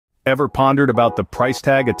Ever pondered about the price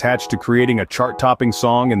tag attached to creating a chart-topping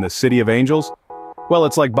song in the City of Angels? Well,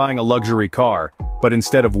 it's like buying a luxury car, but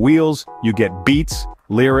instead of wheels, you get beats,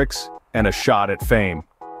 lyrics, and a shot at fame.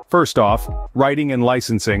 First off, writing and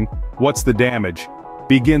licensing, what's the damage?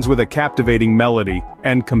 Begins with a captivating melody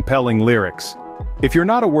and compelling lyrics. If you're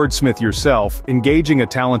not a wordsmith yourself, engaging a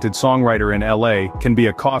talented songwriter in LA can be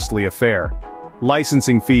a costly affair.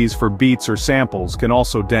 Licensing fees for beats or samples can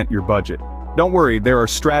also dent your budget. Don't worry, there are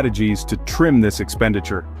strategies to trim this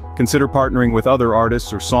expenditure. Consider partnering with other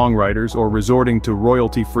artists or songwriters or resorting to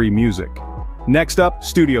royalty-free music. Next up,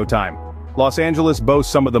 studio time. Los Angeles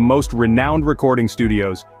boasts some of the most renowned recording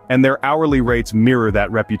studios, and their hourly rates mirror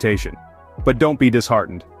that reputation. But don't be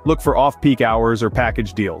disheartened. Look for off-peak hours or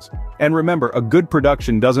package deals. And remember, a good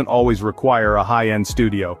production doesn't always require a high-end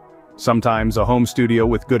studio. Sometimes a home studio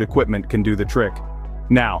with good equipment can do the trick.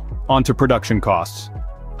 Now, onto production costs.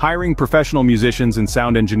 Hiring professional musicians and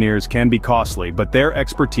sound engineers can be costly, but their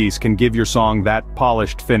expertise can give your song that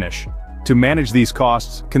polished finish. To manage these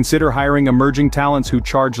costs, consider hiring emerging talents who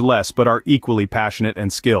charge less but are equally passionate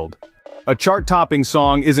and skilled. A chart-topping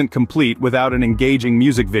song isn't complete without an engaging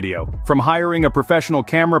music video. From hiring a professional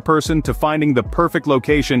camera person to finding the perfect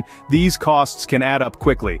location, these costs can add up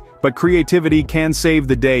quickly, but creativity can save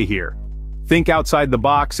the day here. Think outside the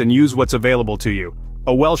box and use what's available to you.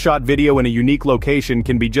 A well-shot video in a unique location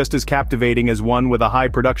can be just as captivating as one with a high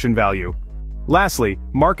production value. Lastly,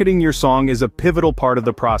 marketing your song is a pivotal part of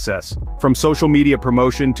the process. From social media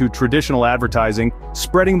promotion to traditional advertising,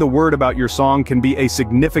 spreading the word about your song can be a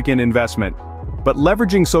significant investment. But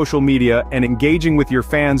leveraging social media and engaging with your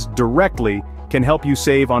fans directly can help you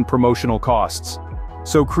save on promotional costs.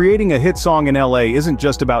 So creating a hit song in LA isn't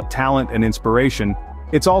just about talent and inspiration,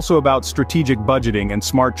 it's also about strategic budgeting and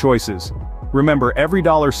smart choices. Remember, every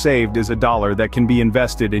dollar saved is a dollar that can be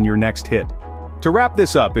invested in your next hit. To wrap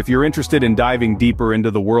this up, if you're interested in diving deeper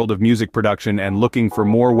into the world of music production and looking for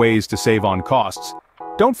more ways to save on costs,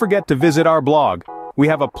 don't forget to visit our blog. We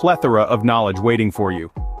have a plethora of knowledge waiting for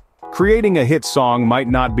you. Creating a hit song might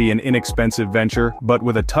not be an inexpensive venture, but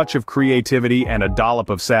with a touch of creativity and a dollop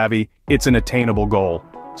of savvy, it's an attainable goal.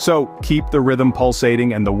 So, keep the rhythm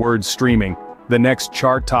pulsating and the words streaming. The next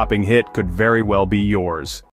chart-topping hit could very well be yours.